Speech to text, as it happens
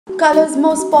Color's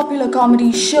most popular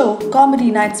comedy show, Comedy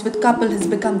Nights with Kapil, has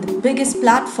become the biggest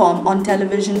platform on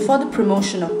television for the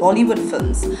promotion of Bollywood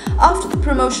films. After the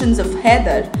promotions of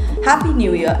Heather, Happy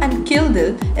New Year and Kill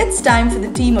Dil, it's time for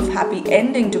the team of Happy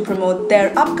Ending to promote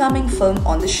their upcoming film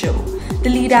on the show. The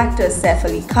lead actors Saif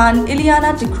Ali Khan,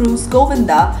 Ileana D'Cruz,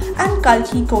 Govinda and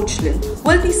Kalki Koechlin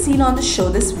will be seen on the show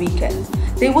this weekend.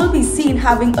 They will be seen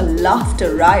having a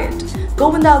laughter riot.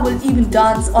 Govinda will even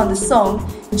dance on the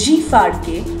song G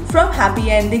Farke from Happy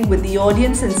Ending with the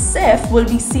audience, and Saif will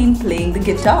be seen playing the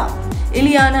guitar.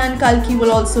 Ileana and Kalki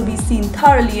will also be seen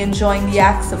thoroughly enjoying the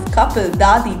acts of Kapil,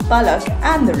 Dadi, Palak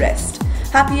and the rest.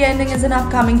 Happy Ending is an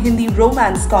upcoming Hindi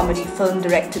romance comedy film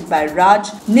directed by Raj,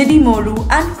 Nidhi Moru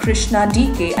and Krishna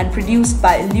DK and produced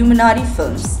by Illuminati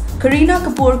Films. Kareena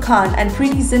Kapoor Khan and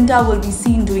Preeti Zinta will be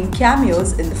seen doing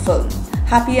cameos in the film.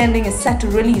 Happy Ending is set to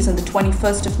release on the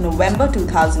 21st of November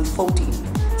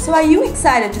 2014. So are you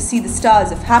excited to see the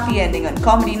stars of Happy Ending on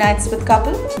Comedy Nights with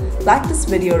Kapil? Like this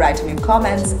video, write in your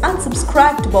comments and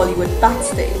subscribe to Bollywood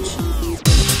Backstage.